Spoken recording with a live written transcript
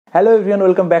Hello everyone,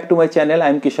 welcome back to my channel. I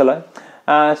am Kishala.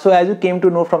 So as you came to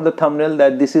know from the thumbnail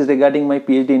that this is regarding my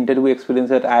PhD interview experience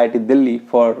at IIT-Delhi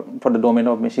for the domain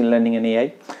of machine learning and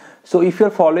AI. So if you're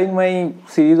following my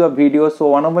series of videos, so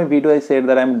one of my videos I said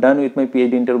that I'm done with my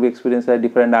PhD interview experience at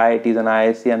different IITs and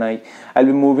IISc, and I'll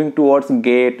be moving towards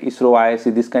GATE, ISRO,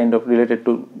 IISc, this kind of related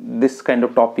to this kind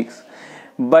of topics.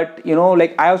 But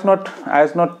like I was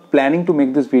not planning to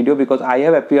make this video because I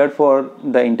have appeared for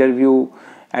the interview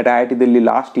at IIT-Delhi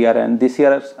last year, and this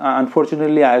year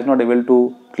unfortunately I was not able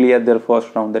to clear their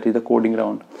first round, that is the coding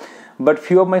round. But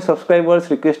few of my subscribers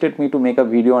requested me to make a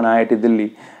video on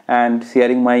IIT-Delhi and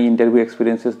sharing my interview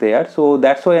experiences there. So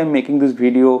that's why I'm making this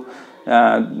video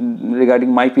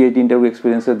regarding my PhD interview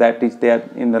experiences that is there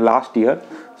in the last year.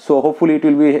 So hopefully it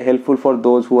will be helpful for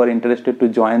those who are interested to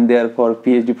join there for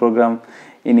PhD program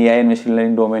in AI and machine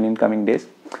learning domain in coming days.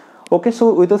 Okay,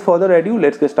 so without further ado,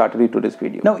 let's get started with today's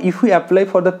video. Now, if we apply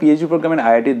for the PhD program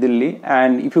at IIT-Delhi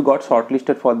and if you got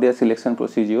shortlisted for their selection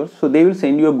procedures, so they will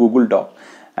send you a Google Doc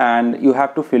and you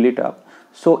have to fill it up.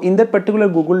 So in that particular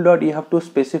Google Doc, you have to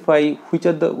specify which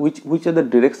are the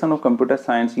direction of computer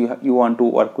science you want to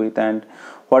work with, and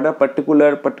what are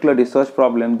particular research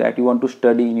problem that you want to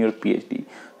study in your PhD.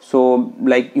 So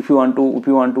like if you want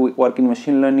to work in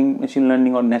machine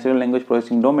learning or natural language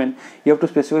processing domain, you have to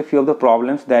specify few of the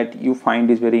problems that you find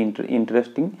is very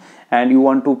interesting and you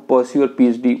want to pursue your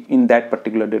PhD in that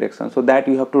particular direction. So that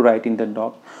you have to write in the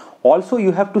doc. Also,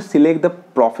 you have to select the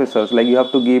professors, like you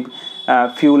have to give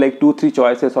few like 2-3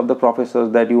 choices of the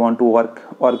professors that you want to work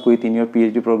with in your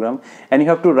PhD program, and you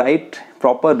have to write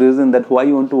proper reason that why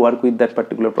you want to work with that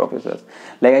particular professors.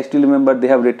 Like I still remember they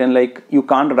have written like you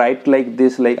can't write like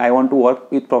this, like I want to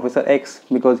work with Professor X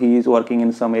because he is working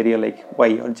in some area like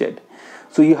Y or Z.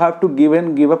 So you have to give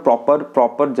a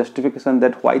proper justification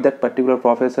that why that particular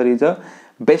professor is a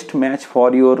best match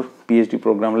for your PhD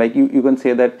program. Like you can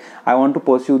say that I want to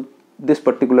pursue this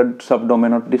particular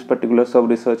subdomain or this particular sub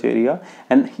research area,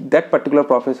 and that particular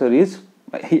professor is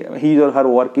his or her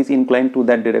work is inclined to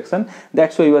that direction.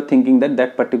 That's why you are thinking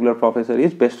that particular professor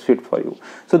is best fit for you.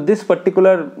 So this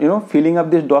particular filling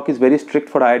up this doc is very strict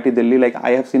for IIT Delhi. Like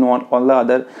I have seen on all the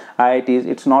other IITs,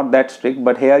 it's not that strict,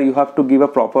 but here you have to give a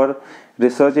proper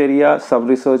research area, sub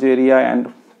research area,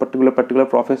 and particular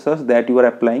professors that you are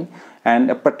applying,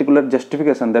 and a particular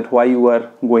justification that why you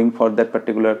are going for that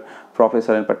particular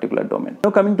professor and particular domain. Now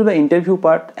coming to the interview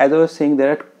part, as I was saying,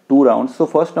 there are 2 rounds. So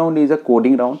first round is a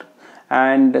coding round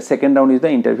and the second round is the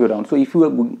interview round. So if you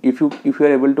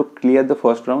are able to clear the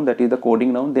first round, that is the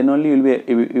coding round, then only you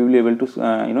will be able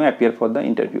to appear for the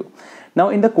interview. Now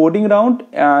in the coding round,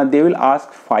 they will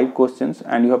ask 5 questions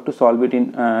and you have to solve it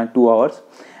in 2 hours.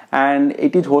 And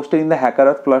it is hosted in the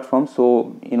HackerEarth platform,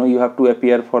 so you have to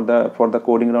appear for the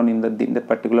coding round in the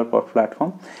particular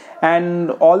platform.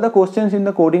 And all the questions in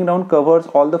the coding round covers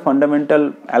all the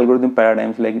fundamental algorithm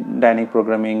paradigms like dynamic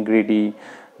programming, greedy,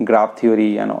 graph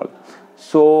theory, and all.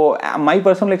 So my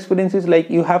personal experience is like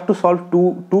you have to solve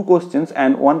two questions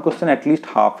and one question at least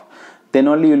half. Then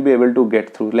only you will be able to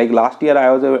get through. Like last year I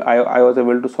was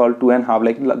able to solve 2.5.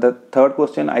 Like the third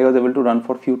question I was able to run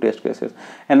for few test cases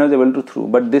and I was able to through.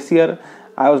 But this year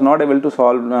I was not able to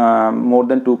solve more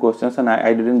than 2 questions, and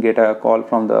I didn't get a call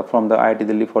from the IIT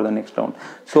Delhi for the next round.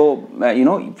 So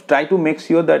try to make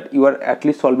sure that you are at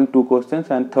least solving 2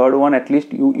 questions, and third one at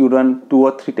least you run 2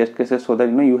 or 3 test cases, so that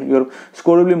your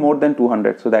score will be more than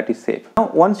 200, so that is safe.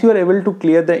 Now once you are able to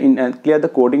clear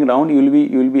the coding round,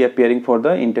 you will be appearing for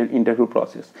the interview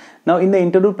process. Now in the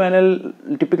interview panel,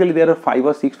 typically there are 5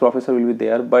 or 6 professors will be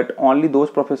there, but only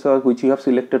those professors which you have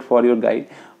selected for your guide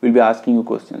will be asking you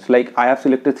questions. Like I have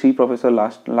selected 3 professors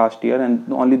last year,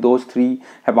 and only those 3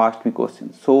 have asked me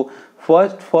questions. So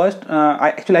first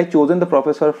I chosen the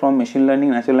professor from machine learning,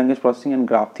 natural language processing, and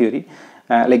graph theory,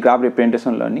 like graph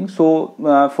representation learning.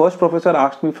 So first professor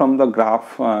asked me from the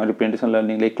graph representation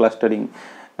learning, like clustering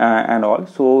and all.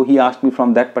 So he asked me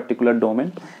from that particular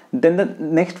domain. Then the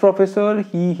next professor,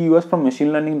 he was from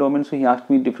machine learning domain, so he asked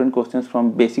me different questions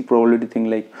from basic probability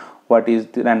thing, like what is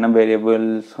the random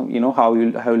variables, how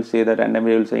will say that random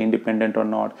variables are independent or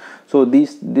not. So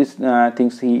these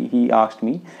things he asked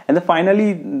me. And then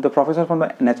finally the professor from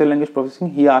the natural language processing,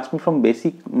 he asked me from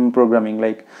basic programming,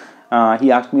 like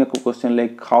he asked me a question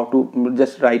like how to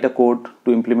just write a code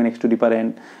to implement x to the power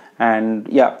n. And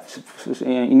yeah,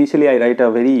 initially I write a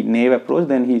very naive approach,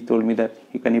 then he told me that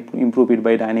you can improve it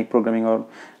by dynamic programming or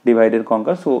divide and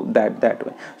conquer, so that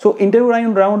way. So interview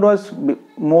round was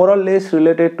more or less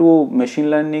related to machine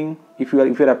learning. If you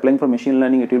are applying for machine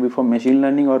learning, it will be for machine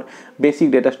learning or basic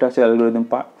data structure algorithm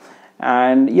part.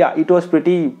 and yeah, it was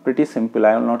pretty simple.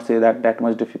 I will not say that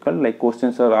much difficult. Like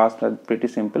questions are asked are pretty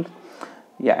simple.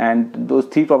 Yeah, and those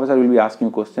 3 professors will be asking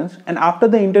you questions, and after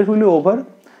the interview will be over,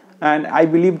 and I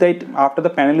believe that after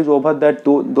the panel is over, that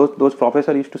those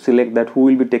professors used to select that who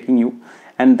will be taking you,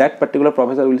 and that particular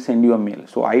professor will send you a mail.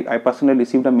 So I personally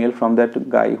received a mail from that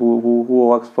guy who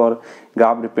works for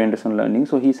graph representation learning.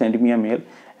 So he sent me a mail,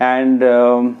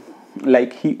 and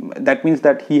like that means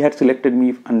that he had selected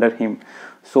me under him.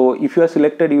 So if you are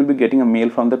selected, you will be getting a mail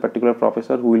from the particular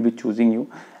professor who will be choosing you,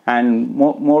 and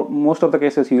most of the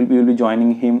cases you will be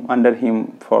joining him under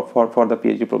him for the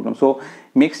PhD program. So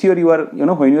make sure you are,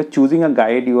 when you are choosing a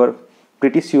guide, you are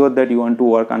pretty sure that you want to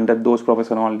work under those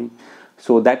professors only.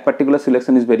 So that particular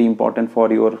selection is very important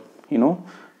for your,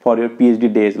 for your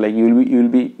PhD days. Like you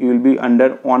will be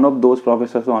under one of those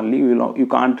professors only. You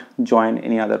can't join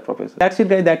any other professor. That's it,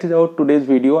 guys. That is about today's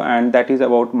video, and that is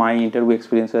about my interview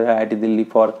experience at IIT-Delhi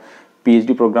for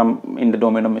PhD program in the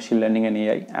domain of machine learning and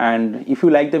AI. And if you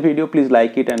like the video, please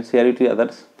like it and share it to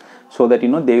others, so that they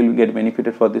will get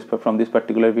benefited from this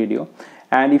particular video.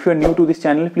 And if you are new to this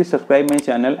channel, please subscribe my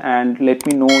channel and let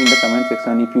me know in the comment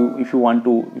section if you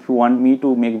want me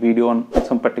to make video on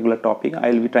some particular topic.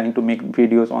 I will be trying to make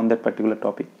videos on that particular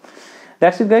topic.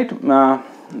 That's it, guys.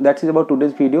 That is about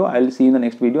today's video. I will see you in the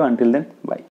next video. Until then, bye.